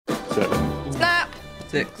7. Snap.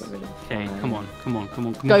 6. Okay, come on.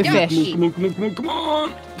 Go fish. Come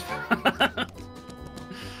on.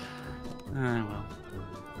 Well.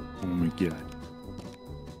 Oh my god.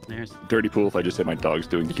 There's Dirty pool if I just said my dog's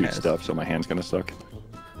doing cute cares? stuff, so my hand's gonna suck.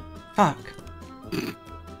 Fuck.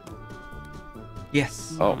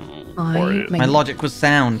 Yes. Oh. Or it- My logic was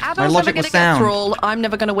sound. My Adam's never logic gonna was get sound. Thrall. I'm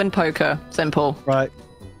never gonna win poker. Simple. Right.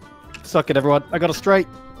 Suck it, everyone. I got a straight.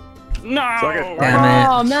 no. Suck it. Damn it.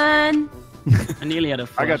 Oh man. I nearly had a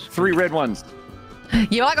I got flush. 3 red ones.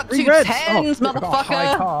 Yo, I got 2 reds. 10s, Oh,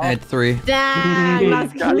 motherfucker. I had 3. Damn,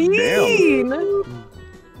 that's God clean. Damn.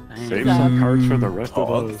 Save some cards for the rest of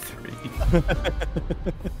Oh, those. 3.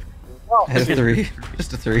 I had a 3.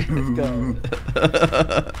 Just a 3. Let's go.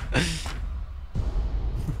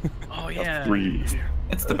 Oh yeah. 3.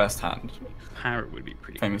 It's the best hand, Parrot would be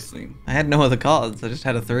pretty good. famously. I had no other cards. I just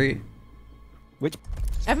had a 3. Which?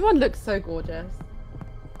 Everyone looks so gorgeous.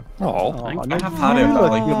 Oh. I have had it,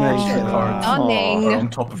 but like cards Stunning. are on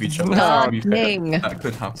top of each other. So to be fair, Stunning. that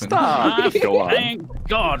could happen. Stop. Go on. Thank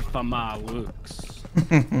God for my looks.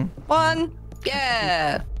 1.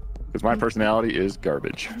 Yeah. Because my personality is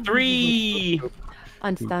garbage. 3.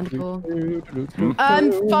 Understandable. 5.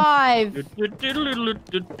 5. I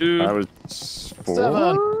was 4.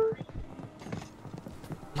 7.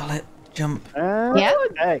 Lollet, jump. Yeah.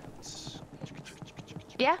 8.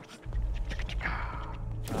 Yeah.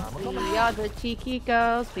 We are the cheeky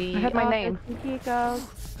girls. We I heard my are name. the cheeky girls.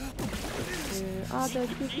 We are the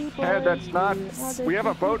cheeky boys. Hey, that's not. We have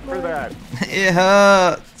a vote for that. It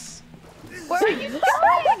hurts. Where are you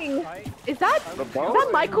going? Is that The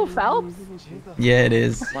vote? Michael Phelps? Yeah, it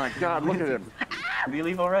is. My God, look at him. Did you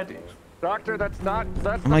leave already? Doctor, that's not.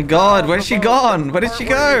 That's Oh my God, where's she gone? Where did she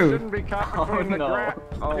go? Shouldn't be caught between the no. grass.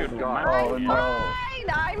 Oh God. Oh no. Fine.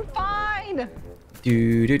 I'm fine.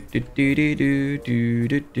 Do do do do do do do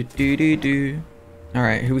do do do do do. All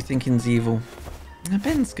right, who we thinking's evil?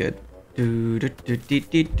 Ben's good. Do do do do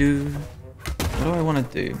do do. What do I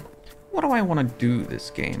want to do? What do I want to do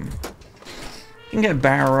this game? I can get a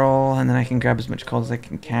barrel, and then I can grab as much cards as I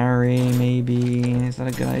can carry. Maybe is that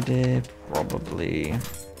a good idea? Probably.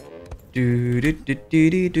 Do do do do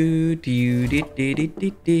do do do do do do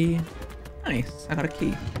do do. Nice, I got a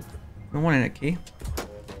key. I wanted a key.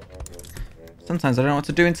 Sometimes I don't know what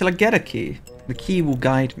to do until I get a key. The key will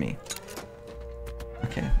guide me.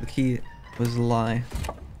 Okay, the key was a lie.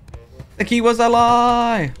 The key was a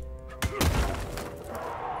lie!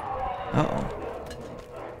 Uh-oh.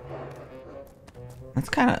 That's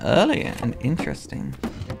kind of early and interesting.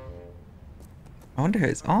 I wonder who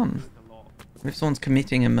it's on. What if someone's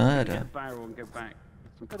committing a Get a murder? barrel and go back.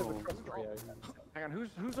 Some coal. Hang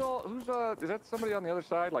on, is that somebody on the other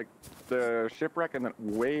side, like the shipwreck, and then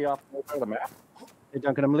way off the other side of the map? Hey,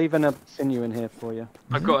 Duncan, I'm leaving a sinew in here for you.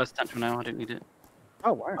 I've got a statue now. I don't need it.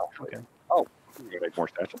 Oh, wow. Okay. Oh, you gotta make more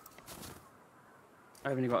statues.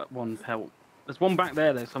 I've only got 1 pelt. There's one back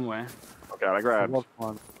there though somewhere. Okay, I There grabbed. was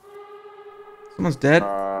one. Someone's dead.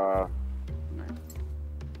 Uh,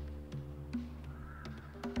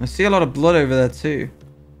 I see a lot of blood over there too.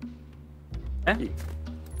 Eh?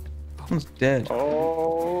 Someone's dead.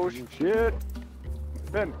 oh shit!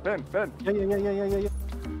 Ben. Yeah. Do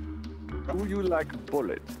you like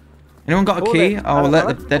bullet? Anyone got a Bullet. key? I'll let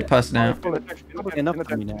the dead person out. Bullet. Enough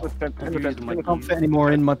for me now. My I can't fit any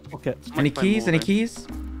more in my pocket. Any keys? Any keys?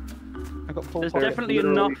 I got 4 There's pockets. definitely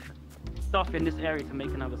literally- enough stuff in this area to make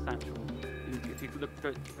another satchel. If you look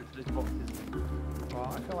through these boxes.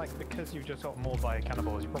 Well, I feel like because you've just got mauled by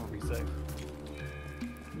cannibals, you're probably safe.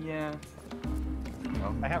 Yeah.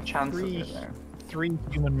 No, I have chance of three- it there. 3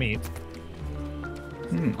 human meat.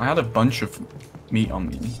 I had a bunch of meat on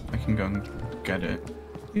me. I can go and get it.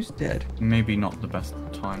 Who's dead? Maybe not the best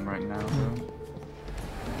time right now, though.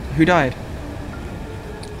 Who died?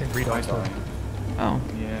 I think Redog's died. Oh.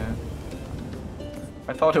 Yeah.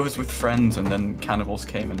 I thought it was with friends, and then cannibals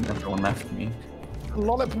came and everyone left me.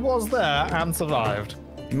 Lollip was there and survived.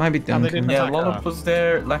 It might be And they Duncan. didn't- Yeah, attack Lollip her. was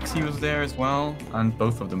there, Lexi was there as well, and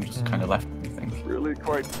both of them just kind of left me, I think. Really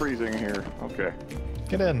quite freezing here. Okay.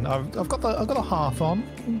 Get in. I've got a half on.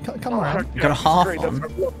 Come around. You got a half Great, on.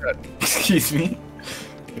 that's what I looked at. Excuse me?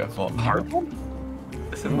 You got what? Hard one?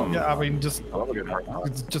 Listen, Mum. Yeah, I mean, just I love a good heart.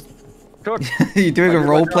 it's just Cook. You doing a I did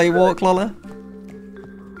role my play job. walk, Lola?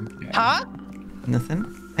 Huh? Nothing.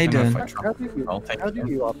 How you I know if doing? I How try- do you, I'll take how do it.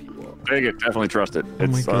 you RP? Take it. Definitely trust it. Oh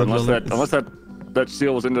my It's God, Lola, unless that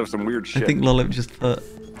seal was into some weird shit. I think Lola just put.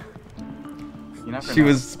 You never She know.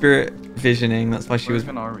 was spirit visioning. That's why she was.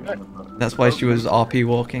 Even are we gonna vote? That's why she was RP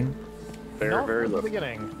walking. Very, not very at the little.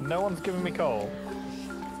 beginning. No one's giving me coal.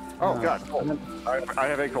 Oh God. Coal. I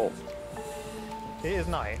have a coal. It is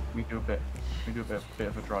night. We do a bit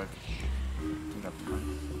of a drive. I think that'd be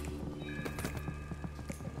fine.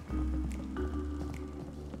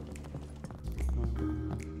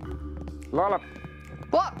 Lala,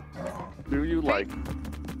 What? do you like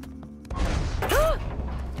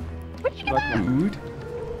Where'd you get that? Food?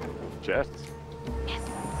 chests?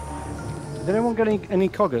 Did anyone get any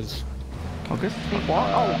coggers? Coggers? What?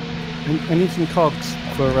 Oh, I need some cogs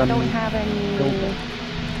for I don't have any.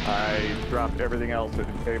 I dropped everything else in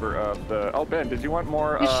favor of the. Oh, Ben, did you want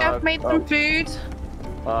more? The chef made some food.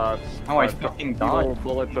 Oh, I fucking died.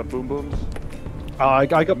 Bullets of boom booms. Oh, I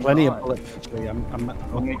got plenty of bullets actually.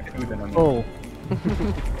 I'll make food then. Oh,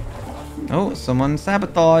 Oh, someone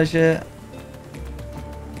sabotage it.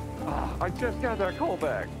 I just got that coal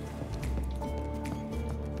back.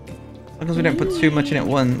 As long as we don't put too much in at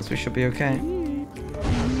once, we should be okay.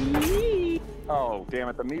 Oh, damn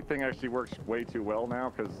it. The meat thing actually works way too well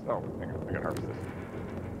now because. Oh, hang on. I gotta harvest this.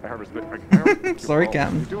 I harvested it. Sorry,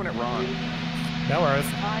 Captain. You're doing it wrong. No worries.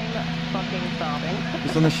 I'm fucking starving.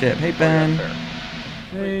 Who's on the ship? Hey, Ben.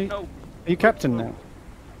 hey, No. are you captain now?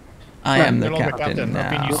 I am the No longer captain I've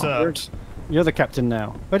been now. usurped. You're the captain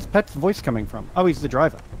now. Where's Pet's voice coming from? Oh, he's the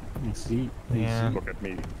driver. I see. Yeah. Look at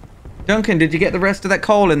me. Duncan, did you get the rest of that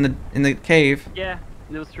coal in the cave? Yeah,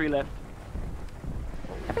 there was 3 left.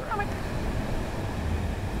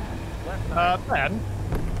 Ben,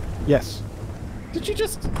 Yes. did you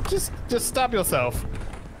just stab yourself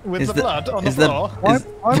with Is the the- blood on the is the- floor?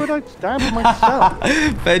 Why would I stab myself?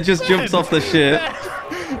 Ben just jumps off the ship.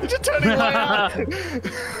 You're just turning right out.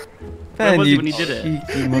 Ben, was he you when he did it?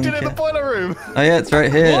 cheeky You did it in the monkey. boiler room. Oh yeah, it's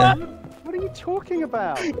right here. What are you talking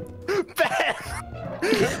about? Ben,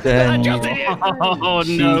 Ben, you Oh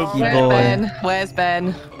cheeky no. Where's boy. Ben? Where's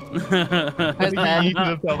Ben? Where's you Ben?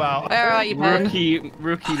 yeeted yourself out. Where are you, Ben? Rookie Why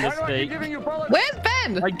do I keep mistake. giving you bullets? Where's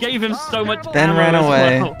Ben? I gave him so much Ben ammo ran as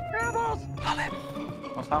away. well.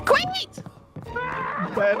 What's happening? Quit!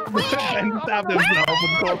 Ben stabbed himself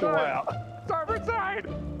and caught the way out. Starboard side!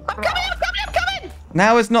 I'm coming! I'm coming! I'm coming!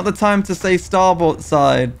 Now is not the time to say starboard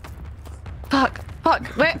side. Fuck! Fuck!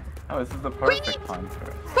 Where? Oh, this is the perfect time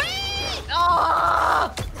for it. Wait!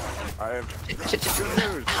 Oh! I have Shit, good shit.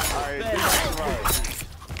 news. I did not survive.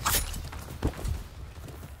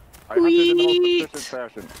 I hunted in the most Sweet. efficient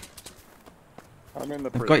fashion. I'm in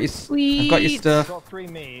the I've got your, Sweet. I've got your I've stuff. got 3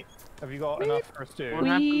 meat. Have you got enough for a stew? What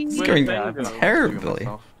happened? It's Where'd going Ben go? terribly.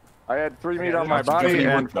 I had 3 meat Okay, on my that's body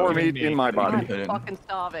definitely and worth 4 it. meat in my body. Put it in. Fucking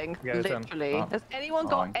starving. Yeah, it's done. Literally. Oh. Has anyone Oh,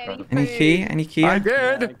 got incredible. any Any food? key? Any key? I Yeah,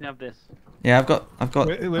 did! I can have this. Yeah, I've got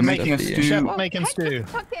We're some making stuff a for you. stew. Chef Oh, making heck, stew.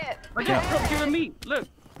 Fuck it. I just dropped you a meat. Look.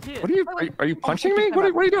 Here. What are you punching me? What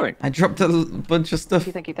are you doing? I dropped a bunch of stuff.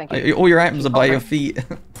 Thank you, thank you. All your items are by your feet.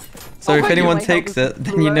 So Oh, if thank you, anyone my takes health it, is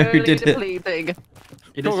then you know who slowly did it. depleting.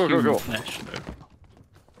 It Go, is go, go, human go. flesh, though.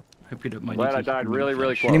 Hope you don't mind. Glad I eating died human really, really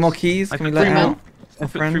flesh. close. Any more keys? I Can we put let 3 out? more. I Our put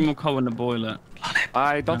friend? 3 more coal in the boiler.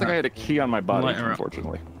 I don't think I had a key on my body, Light her up.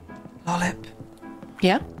 unfortunately. Lollip,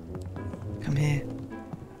 Yeah? come here.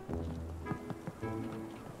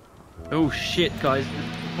 Oh shit, guys!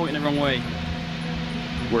 It's pointing the wrong way.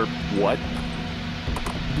 We're what?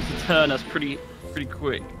 You need to turn us pretty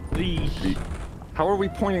quick. Eesh. How are we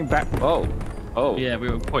pointing back? Oh. Oh. Yeah, we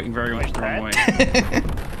were pointing very much the wrong way.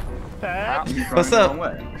 What's up?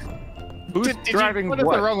 Who's Did driving you put us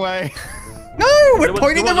what? the wrong way? No, we're There was-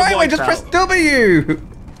 pointing the there was a right way. Just whiteout. press W.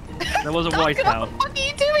 There was a Duncan, whiteout. what the fuck are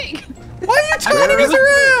you doing? Why are you turning us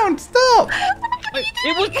around? Stop.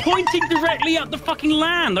 It was pointing directly at the fucking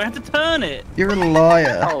land. I had to turn it. You're a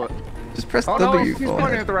liar. Oh, Just press oh no, W he's for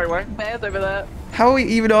pointing it. it the right way. Bears over there. How are we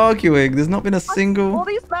even arguing? There's not been a All single.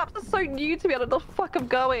 these maps are so new to me. I don't know the fuck I'm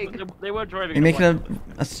going. They were driving. You're making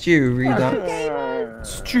a stew. Read that.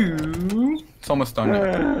 It's almost done.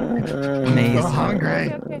 Amazing.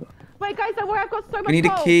 Hungry. Okay. Wait, guys, don't worry. I've got so much We need a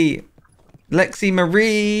coal. key. Lexi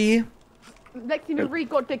Marie. Lexi Marie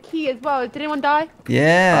got the key as well. Did anyone die?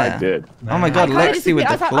 Yeah. I did. Oh my god, I kinda Lexi with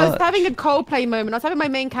the disappeared. I was having a clutch. Coldplay moment. I was having my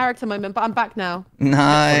main character moment, but I'm back now.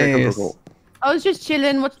 Nice. Cool. I was just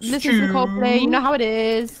chilling, listening to Coldplay. You know how it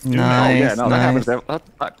is. Nice. Oh, yeah, no, that happens. Nice. I have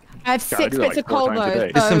God, I 6 do that bits like of 4 coal times a though.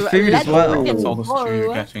 day. There's some so food as let's well. That's all the go. stew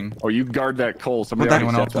you're getting. Oh, you guard that coal. But Somebody then already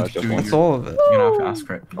anyone said else that wants to just do once. That's all of it. You're gonna have to ask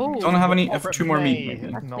for it. Ooh. Don't have any Offer 2 more meat. me.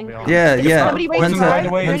 maybe. Not be honest. Yeah, yeah. Somebody ready to Winter,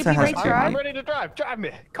 drive? Ready Winter to be has ready to to. drive? I'm ready to drive. Drive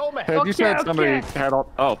me. Call me. Hey, you said Okay, somebody okay. had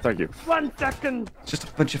all. Oh, thank you. 1 second. It's just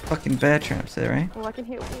a bunch of fucking bear traps there, right? Oh, I can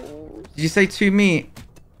hear. Ooh. Did you say 2 meat?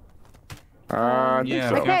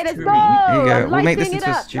 Yeah. Okay, let's two go. meat. There you go. I'm We'll make this lighting into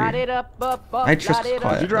a it up. stew. Light it up, I trust light it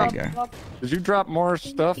quiet. up, There drop- you go. Did you drop more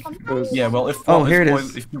stuff? 'Cause- Yeah, well, if Oh, what here is it poison-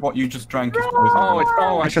 is. If what you just drank is Oh, poison, it's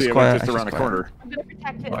I It's see just it. quiet, It's just it's around just the corner. I'm gonna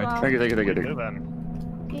protect it Right. as well. Thank you, thank you, thank you, Do dude. then.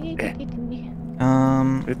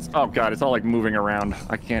 It's oh god, it's all like moving around.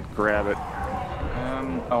 I can't grab it.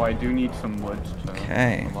 oh, I do need some wood to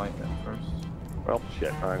Okay. light it first. Well,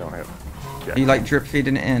 shit, I don't have. Shit. You like drip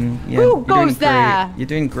feeding it in? Yeah. Who you're doing goes great. there? You're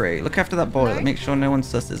doing great. Look after that boiler. Make sure no one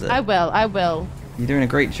susses it. I will. You're doing a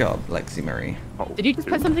great job, Lexi Marie. Oh, Did you just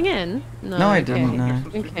put something in? No, No, I okay. didn't. No.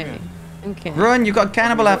 Okay. Run! You got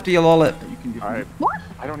cannibal after you, lollip. You can do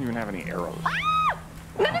I don't even have any arrows.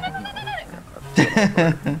 No.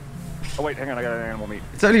 Oh wait, hang on, I got an animal meat.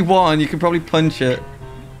 It's only one. You can probably punch it.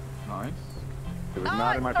 nice. It was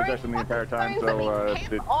not in my possession the entire time, so it's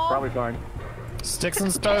probably fine. Sticks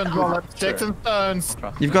and stones, Wallet. Sticks and stones.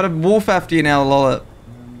 Trust You've me. got a wolf after you now, lollip.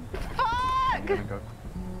 I'm gonna go.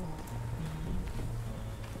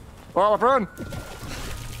 Well, run!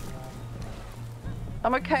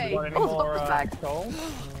 I'm okay. Want any Oh, more, stop bag. coal?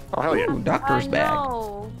 Oh hell yeah. Ooh, doctor's bag.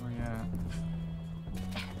 Oh, yeah.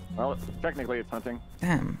 Well, technically it's hunting.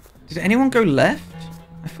 Damn. Did anyone go left?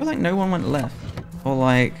 I feel like no one went left. Or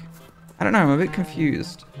like, I don't know. I'm a bit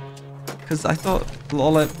confused. Because I thought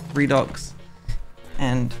Lollip, Redox,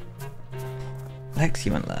 and Lexi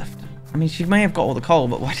went left. I mean, she may have got all the coal,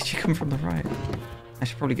 but why did she come from the right? I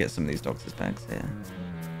should probably get some of these doctor's bags here.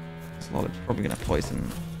 This Lollip's probably going to poison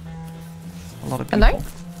a lot of people. Hello?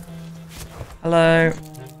 Hello.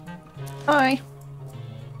 Hi.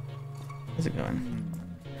 How's it going?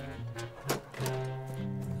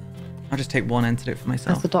 I'll just take one antidote for As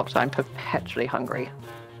myself. the doctor, I'm perpetually hungry.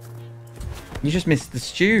 You just missed the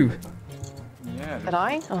stew. Yeah. Did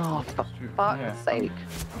I? Oh, for fuck's Yeah, sake.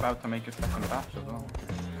 I'm about to make a second batch as well.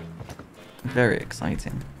 Very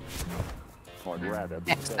exciting. Oh, I'd rather.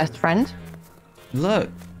 Ex-best friend. Look,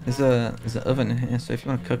 there's an oven in here, so if you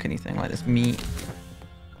want to cook anything like this meat,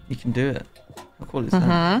 you can do it. How cool is that?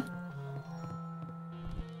 Mm-hmm.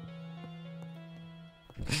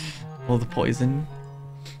 All the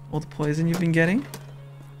poison you've been getting.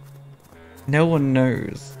 No one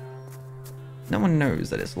knows. No one knows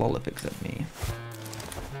that it's Lollip except me.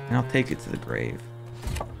 And I'll take it to the grave.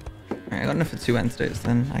 Alright, I got enough for 2 antidotes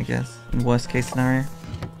then, I guess. In worst case scenario.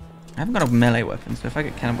 I haven't got a melee weapon, so if I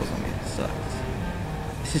get cannibals on me, it sucks.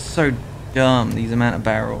 This is so dumb, these amount of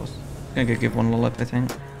barrels. I'm gonna go give one Lollip, I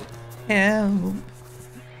think. Help!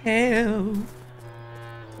 Help!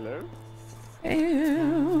 Hello?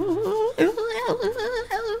 Help!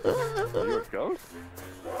 Are you a ghost?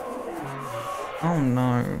 Oh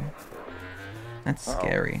no. That's Uh-oh.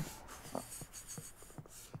 scary.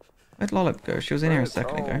 Where'd Lollip go? She was in here a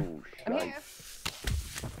second ago. I'm here.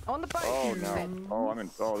 On the boat. Oh no. Oh, I'm in.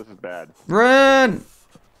 Oh, this is bad. Run!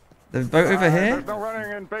 The boat over here? There's no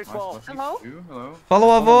running in baseball. Nice, Hello? you, hello. Follow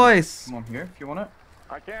our voice! Come on here if you want it.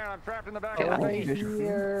 I can't. I'm trapped in the back Get of the out.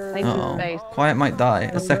 boat. Thank you, Uh-oh. space. Quiet might die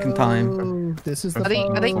a second time. Oh, this is Are the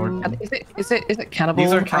they, phone. is it cannibal?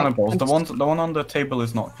 These are Like, cannibals. I'm The just- one on the table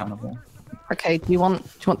is not cannibal. Okay, do you want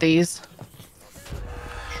these?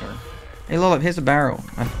 Sure. Hey Lollip, here's a barrel.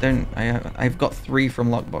 I've got 3 from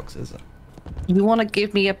lockboxes. You want to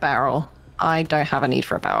give me a barrel? I don't have a need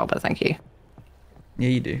for a barrel, but thank you. Yeah,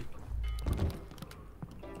 you do.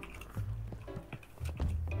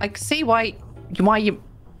 I can see why you.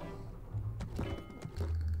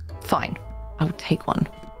 Fine, I will take one.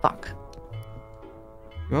 Fuck.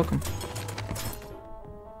 You're welcome.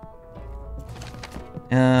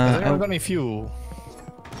 Has anyone Oh, got any fuel?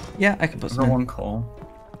 yeah, I can put I've some got in. one call.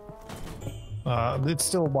 It's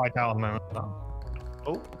still white out at the moment.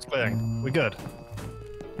 Oh, it's clearing. We good.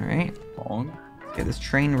 Alright, Long. get this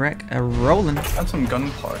train wreck rolling. And some gun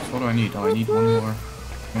parts. What do I need? Oh, I need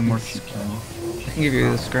one more sheep candy. I can give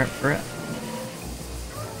you the scrap for it.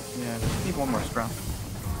 Yeah, just need one more scrap.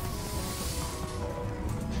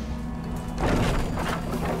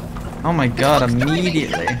 Oh my god,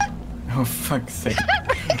 immediately. Oh fuck's sake.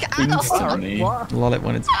 Instantly. Lollip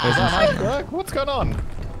wanted to poison someone. What's going on?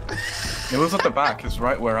 It was at the back, it's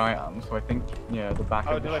right where I am, so I think, yeah, the back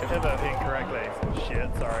Oh, of did the I ship. pivot incorrectly? Shit,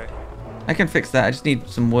 sorry. I can fix that, I just need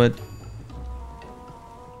some wood.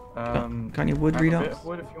 Got any wood I have a bit readouts? of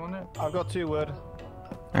wood if you want it. I've got 2 wood.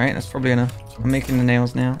 Alright, that's probably enough. I'm making the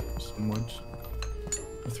nails now. Some wood.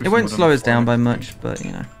 It won't slow us down by much, but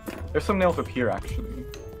you know. There's some nails up here, actually.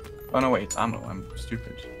 Oh no, wait, it's ammo. I'm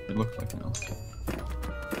stupid. It looked like nails.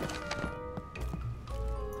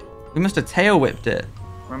 We must have tail whipped it.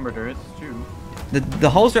 Remember, there is stew. The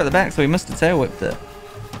holes are at the back, so we must have tail whipped it.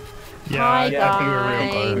 Yeah, Hi, I think we were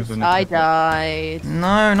real guys. close. I died.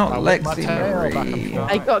 No, not I whipped my Lexi tail back and Marie.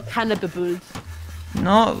 forth. I got cannibals.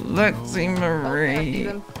 Not Lexi Marie.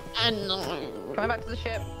 Season. Coming back to the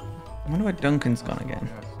ship. I wonder where Duncan's gone again.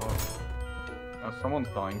 Yeah, someone's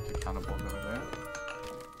dying to cannibals over there.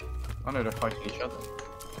 Oh no, they're fighting each other.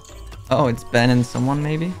 Oh, it's Ben and someone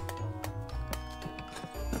maybe?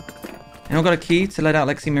 Anyone got a key to let out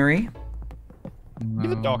Lexi Marie?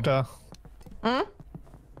 You're the doctor. Hmm?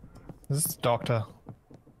 This is the doctor.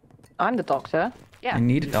 I'm the doctor. Yeah. I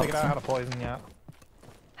need a You figured out how doctor. to poison yet?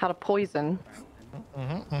 How to poison.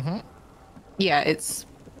 Mm-hmm. Yeah, it's.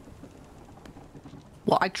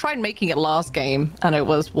 Well, I tried making it last game, and it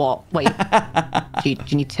was what? Wait. do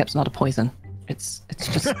you need tips on how to poison? It's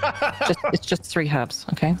just 3 herbs,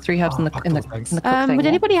 okay? 3 herbs in the cook thing. Would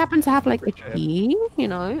anybody happen to have like a key? You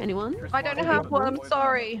know, anyone? I don't have one. I'm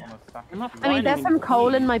sorry. I mean, there's some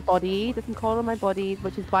coal in my body. There's some coal in my body,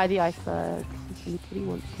 which is by the iceberg. If anybody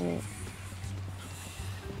wants it.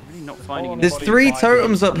 Really not finding any. There's 3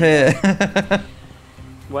 totems up here.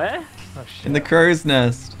 Where? Oh shit. In the crow's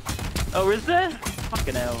nest. Oh, is there?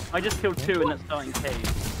 Fucking hell. I just killed 2 in that starting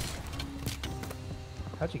cave.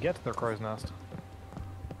 How'd you get to the crow's nest?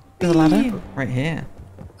 There's a ladder right here.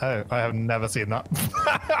 Oh, I have never seen that.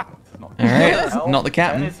 Alright, not the Ben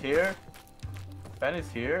captain. is here. Ben is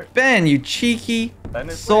here. Ben, you cheeky, Ben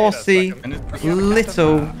is saucy, second. Ben is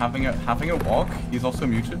little. having a walk. He's also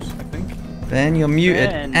muted, I think. Ben, you're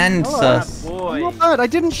muted Ben. and Oh, sus. boy. I'm not bad. I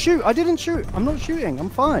didn't shoot. I'm not shooting.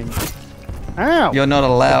 I'm fine. Ow. You're not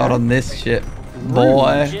allowed on this ship,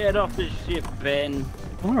 boy. Get off the ship, Ben.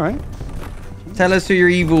 All right. Tell us who your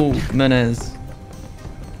evil man is.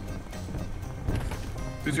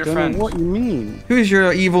 Who's your Don't friend? know what you mean. Who's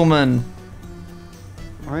your evil man?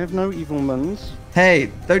 I have no evil mans.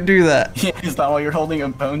 Hey, don't do that. Is that why you're holding a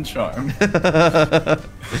bone charm? I'm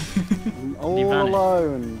all vanished.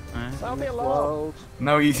 alone. Tell me This alone. world.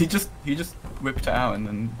 No, he just whipped it out and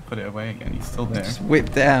then put it away again. He's still there. Just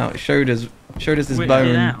whipped it out, showed us his Whip it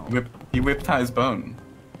bone. out. He whipped out his bone.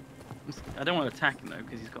 I don't want to attack him though,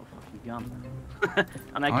 because he's got a fucking gun.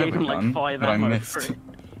 And I I gave have him a like gun, 5 but I ammo missed. for it.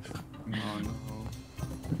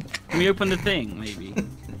 Can we open the thing, maybe?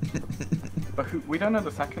 But we don't know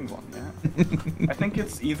the second one yet. I think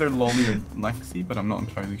it's either Lolly or Lexi, but I'm not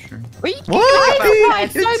entirely sure. What are you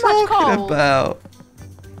so much talking coal. about?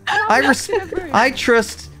 I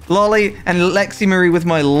trust Lolly and Lexi Marie with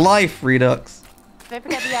my life, Redux. Don't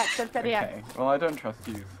forget the X. Don't forget the X. Okay. Well, I don't trust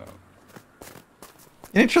you, so.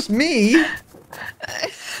 You don't trust me?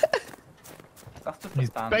 That's just These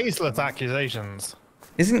a standard. baseless accusations.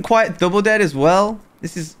 Isn't Quiet double dead as well?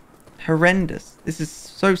 This is horrendous. This is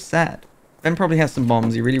so sad. Ben probably has some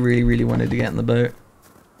bombs. He really, really, really wanted to get in the boat.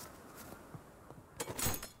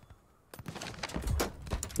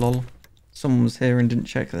 Lol. Someone was here and didn't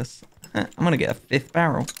check this. I'm gonna get a 5th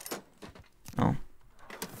barrel. Oh.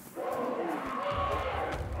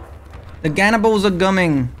 The cannibals are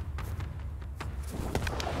coming.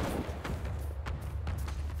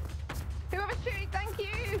 Whoever's shooting, thank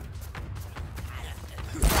you.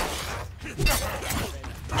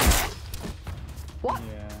 What?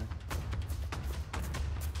 Yeah.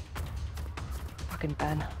 Fucking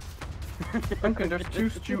Ben. Duncan, there's 2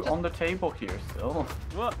 stew on the table here still.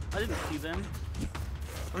 What? I didn't see them.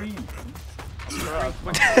 3.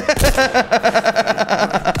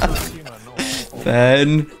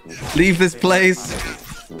 Ben, leave this place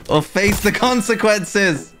or face the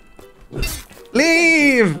consequences.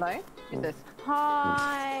 Leave! Hello? Who's this?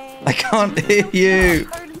 Hi. I can't hear you.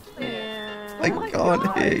 Yeah. I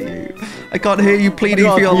can't hear you. I can't hear you pleading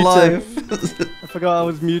for your muted. life. I forgot I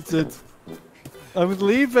was muted. I was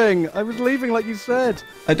leaving. I was leaving, like you said.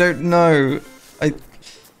 I don't know.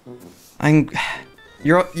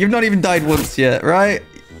 You've not even died once yet, right?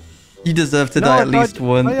 You deserve to die at I've least died.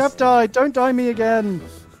 once. I have died. Don't die me again.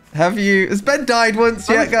 Have you? Has Ben died once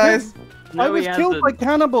I yet, was guys? No, I was he killed by hasn't.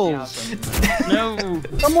 cannibals. No.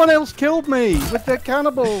 Someone else killed me with their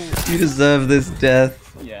cannibals. You deserve this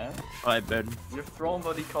death. Yeah. Alright, Ben. Your thrall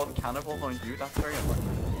buddy called cannibal on you. That's very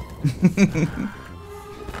unlucky.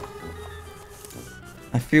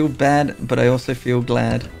 I feel bad, but I also feel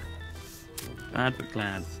glad. Bad but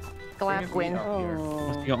glad. Glad win.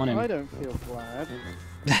 Oh, you got on him? I don't feel glad.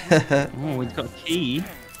 Oh, he's got a key.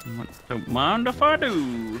 Don't mind if I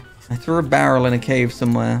do. I threw a barrel in a cave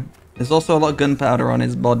somewhere. There's also a lot of gunpowder on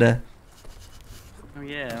his body. Oh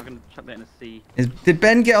yeah, I'm gonna chuck that in the sea. Did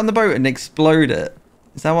Ben get on the boat and explode it?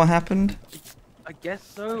 Is that what happened? I guess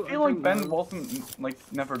so. I feel like don't Ben know. wasn't like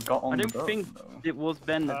never got on I the don't boat, think though. it was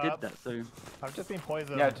Ben that did that. So I've just been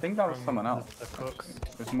poisoned. Yeah, I think that was from someone else. The cooks.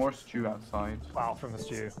 There's more stew outside. Wow, from the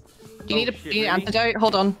stew. Do you need a shit, do you need an really? antidote?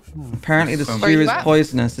 Hold on. Apparently the Where stew you is at?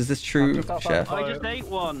 poisonous. Is this I'm true, just outside chef? the I boat. just ate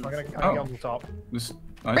one. I'm gonna Oh. get on the top. This,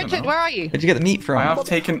 I don't Richard, know. where are you? Where'd you get the meat from? I have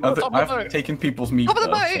taken other. Top of the I've boat. taken people's meat. Top of the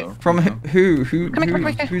though, boat. so, From you know. who? Come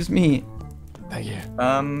here. Whose meat? Thank you.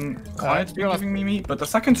 Quiet's been you're giving me meat, but the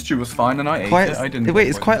second stew was fine, and I ate Quiet. it. I didn't. Wait,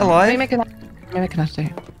 it's quite Let me alive. make an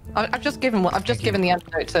antidote. I've just given the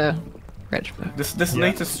antidote to Rich. This Yeah.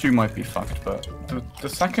 latest stew might be fucked, but the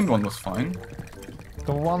second one was fine.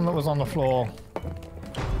 The one that was on the floor.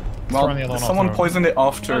 Well, Throwing the other one off someone the road. poisoned it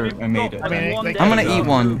after we've I made got- it. I mean, One they- day- I'm gonna eat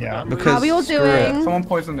one Yeah. because How are we all screw it. doing? Someone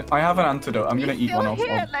poisoned it. I have an antidote. I'm gonna eat one. I'll let you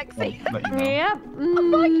know. Yep.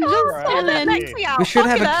 Right. Chilling. We should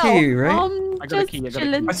have a queue, right? I got a key, I got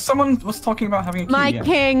a key. Someone was talking about having a key. My yeah.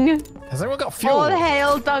 king. Has anyone got fuel? All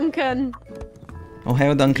hail Duncan. Oh,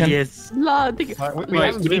 hail Duncan. Yes. Blood. Like, we Right,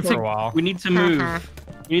 haven't we been need for to. a while. We need to move.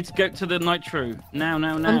 We need to go to the nitro now. I'm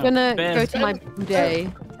gonna Bears, go to my day.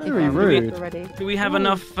 Very rude. Already. Do we have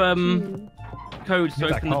enough codes to Need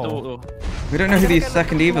that open the coal. door? We don't know who the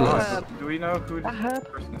second evil is. Do we know who the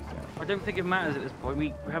person is yet? I don't think it matters at this point.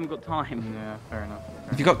 We haven't got time. Yeah, fair enough.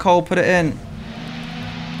 If you got coal, put it in.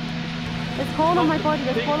 There's coal on my body.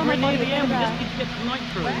 There's coal on my We're body. near the end. We Look just at need to get to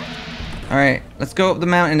nitro. All right, let's go up the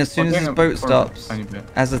mountain as soon as this boat stops. Tiny bit.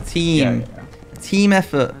 As a Yeah, team. yeah. Team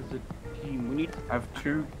effort. As a team, we need. I have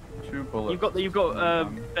two bullets. You've got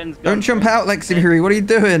Ben's gun. Don't jump out, Lexi. What are you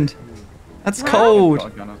doing? That's cold. Got a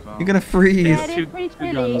gun as well. You're gonna freeze. Yeah, it is pretty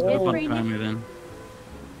chilly. guns. It's Got a bunch pretty of ammo then.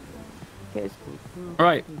 Good. All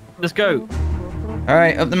right, let's go. All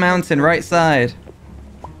right, up the mountain, right side.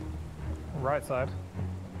 Right side.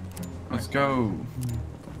 Let's go.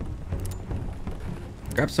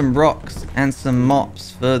 Grab some rocks and some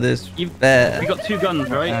mops for this We bear. got two guns,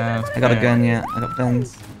 right? I got a gun, yeah. I got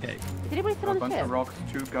Ben's. Okay. Did anybody sit A on the bunch ship? of rocks,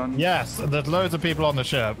 2 guns. Yes, there's loads of people on the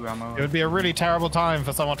ship. 2 ammo. It would be a really terrible time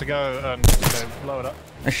for someone to go and blow it up.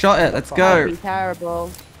 I shot it. Let's That'd go. be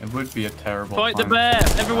terrible. It would be a terrible Fight the time. bear!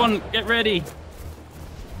 Everyone, get ready!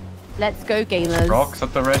 Let's go, gamers. Rocks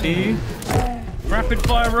at the ready. Rapid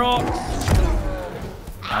fire rocks!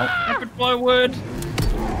 Ow. Rapid fire wood!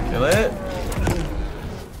 Kill it.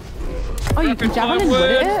 Oh, you can Rapid javelin fire wood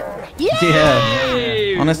wood. it? Yeah! Yeah.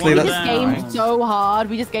 Yay! Honestly, One We that's- just down. gamed so hard.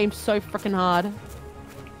 We just gamed so freaking hard.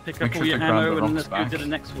 Pick Make up sure all your to grab the ammo and rocks let's go back. to the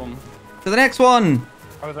next one. To the next one.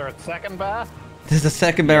 Oh, is there a second bear? There's a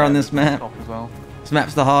second bear on this map. Top as well. This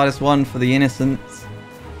map's the hardest one for the innocents.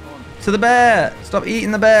 To the bear. Stop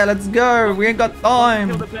eating the bear. Let's go. We ain't got Kill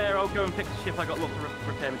time. the bear, I'll go and fix the ship. I got lots of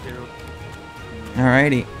repair materials.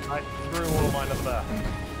 Alrighty. I threw all of mine at the bear.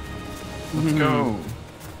 Let's go.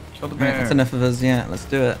 Kill the Right, bear. that's enough of us. Yeah, let's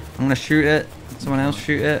do it. I'm gonna shoot it. Someone else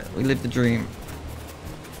shoot it. We live the dream.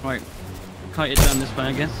 Right, kite it down this way,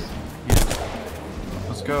 I guess.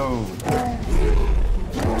 Let's go. Make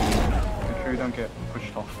sure you don't get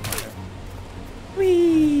pushed off.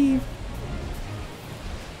 Whee!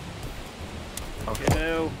 Okay.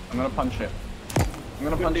 No, I'm gonna punch it. I'm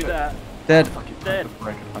gonna couldn't punch do it. that. Dead. Fuck it. Dead.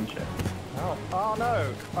 I could punch it. Oh, oh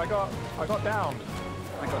no! I got downed.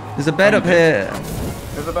 There's a bed up here.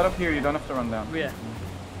 There's a bed up here. You don't have to run down. Oh, yeah.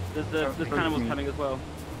 There's Oh, cannibals me. coming as well.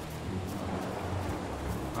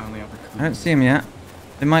 I only have I don't see him yet.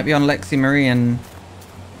 They might be on Lexi Marie and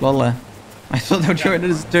Lola. I thought they were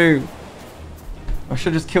joining us too. I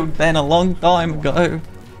should have just killed Ben a long time ago.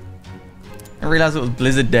 I realized it was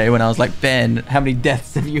Blizzard Day when I was like, Ben, how many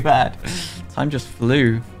deaths have you had? Time just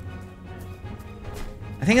flew.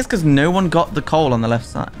 I think it's because no one got the coal on the left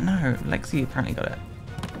side. No, Lexi apparently got it.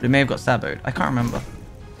 But it may have got saboed. I can't remember.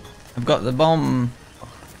 I've got the bomb.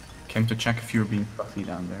 Came to check if you were being fussy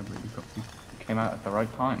down there, but you came out at the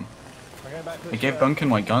right time. I'm going back to the I gave ship. Duncan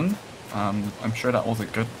my gun. I'm sure that was a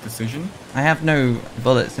good decision. I have no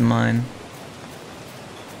bullets in mine.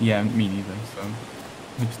 Yeah, me neither. So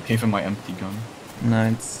I just gave him my empty gun. No,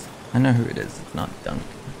 it's... I know who it is. It's not Duncan.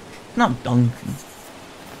 It's not Duncan.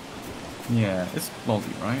 Yeah, it's Lolly,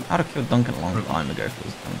 right? I'd have killed Duncan a long time ago if it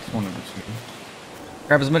was It's Duncan. one of the two.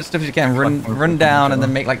 Grab as much stuff as you can, Like, run down and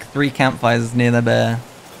then make like 3 campfires near the bear.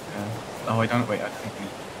 Yeah. Oh, I don't. Wait, I think.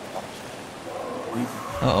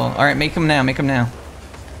 Uh-oh. Alright, make them now, Because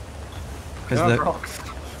Yeah, the... rocks.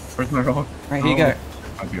 Where's my rock? Right, here you go.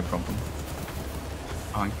 Might be a problem.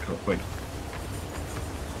 Oh, I'm sure. Wait.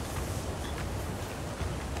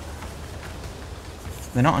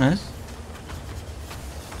 They're not on us.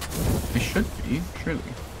 They should be, surely.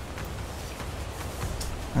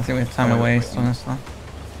 I think we have time to Oh, waste, wait. honestly.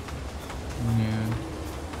 Yeah.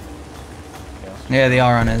 Yeah, Yeah, they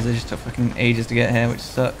are on us. They just took fucking ages to get here, which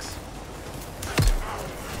sucks.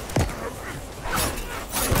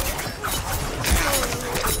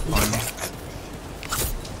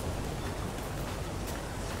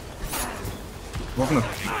 Wasn't a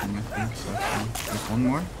big one, I think, so there's one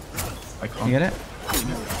more. I can't. You get it?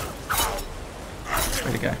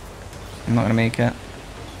 Where'd it go? I'm not gonna make it.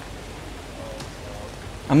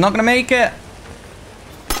 I'm not gonna make it!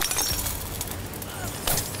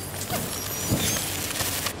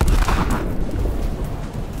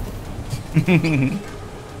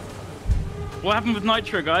 What happened with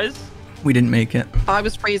Nitro, guys? We didn't make it. I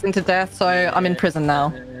was freezing to death, so I'm in prison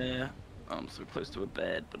now. Yeah. I'm so close to a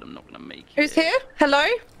bed, but I'm not gonna make it. Who's here? Hello?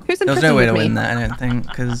 Who's in There was prison no way with to me? win that, I don't think,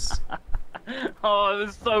 because Oh, it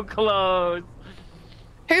was so close.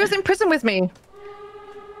 Who's in prison with me?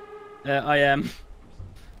 I am.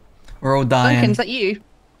 we're all dying. Duncan, is that you?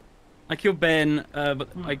 I killed Ben, but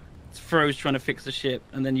I froze trying to fix the ship,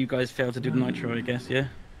 and then you guys failed to do the Nitro, I guess, yeah?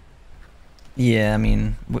 Yeah, I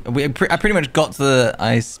mean, I pretty much got to the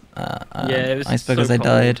it was iceberg so as I cold.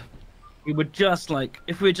 died. We were just like,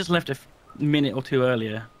 if we had just left a minute or two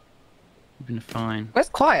earlier, we'd been fine. Where's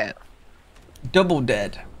Quiet? Double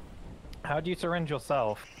dead. How do you syringe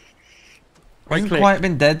yourself? Hasn't click. quite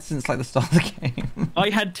been dead since like the start of the game. I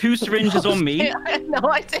had 2 syringes on me. I had no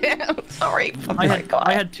idea. I'm sorry.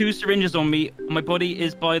 I had 2 syringes on me. My body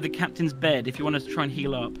is by the captain's bed if you want us to try and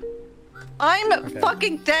heal up. I'm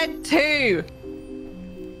fucking dead too.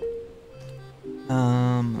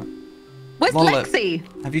 Where's Lola, Lexi?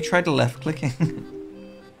 have you tried left clicking?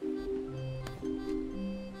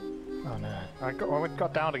 Oh no. I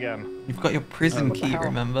got down again. You've got your prison What the key, hell?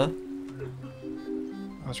 remember?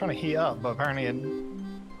 I was trying to heat up, but apparently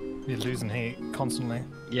you're losing heat constantly.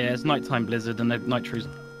 Yeah, it's nighttime blizzard and the Nitro's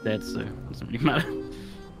dead, so it doesn't really matter.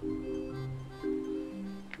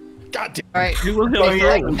 God damn. Right. Who will heal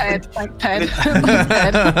Thanks, us? Ped. Thanks, Ped. Thanks,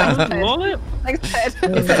 Ped. Thanks, Ped. Wallet? Thanks, Ped.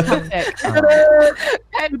 Fantastic.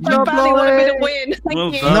 Ped, you badly wanted me to win. Thank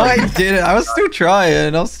Well you. done. No, I didn't. I was still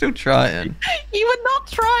trying. You were not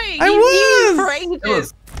trying. I You was. knew for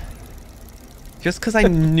ages. Just because I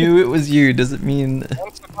knew it was you doesn't mean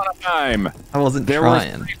Once upon a time, I wasn't there were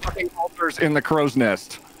trying. 3 fucking altars in the crow's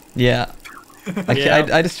nest. Yeah.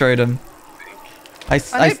 I destroyed him. I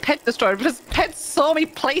know Ped destroyed because Ped saw me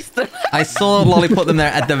place them. I saw Lolly put them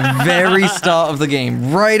there at the very start of the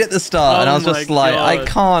game, right at the start, and I was Oh just my like, I God.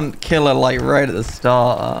 can't kill her like right at the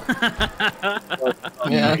start.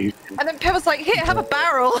 Yeah. Amazing. And then Ped was like, here, have a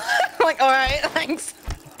barrel. I'm like, all right, thanks.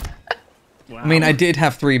 Wow. I mean, I did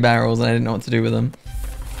have 3 barrels, and I didn't know what to do with them.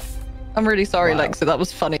 I'm really sorry, Wow. Lexi. That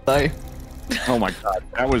was funny, though. Oh my god,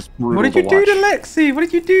 that was brutal. What did you do to Lexi? What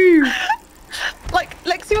did you do? Like,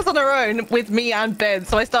 Lexi was on her own with me and Ben,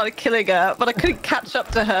 so I started killing her, but I couldn't catch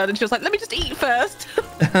up to her, and she was like, let me just eat first.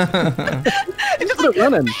 And just like,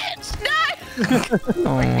 running. bitch, no!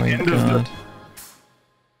 Oh my god.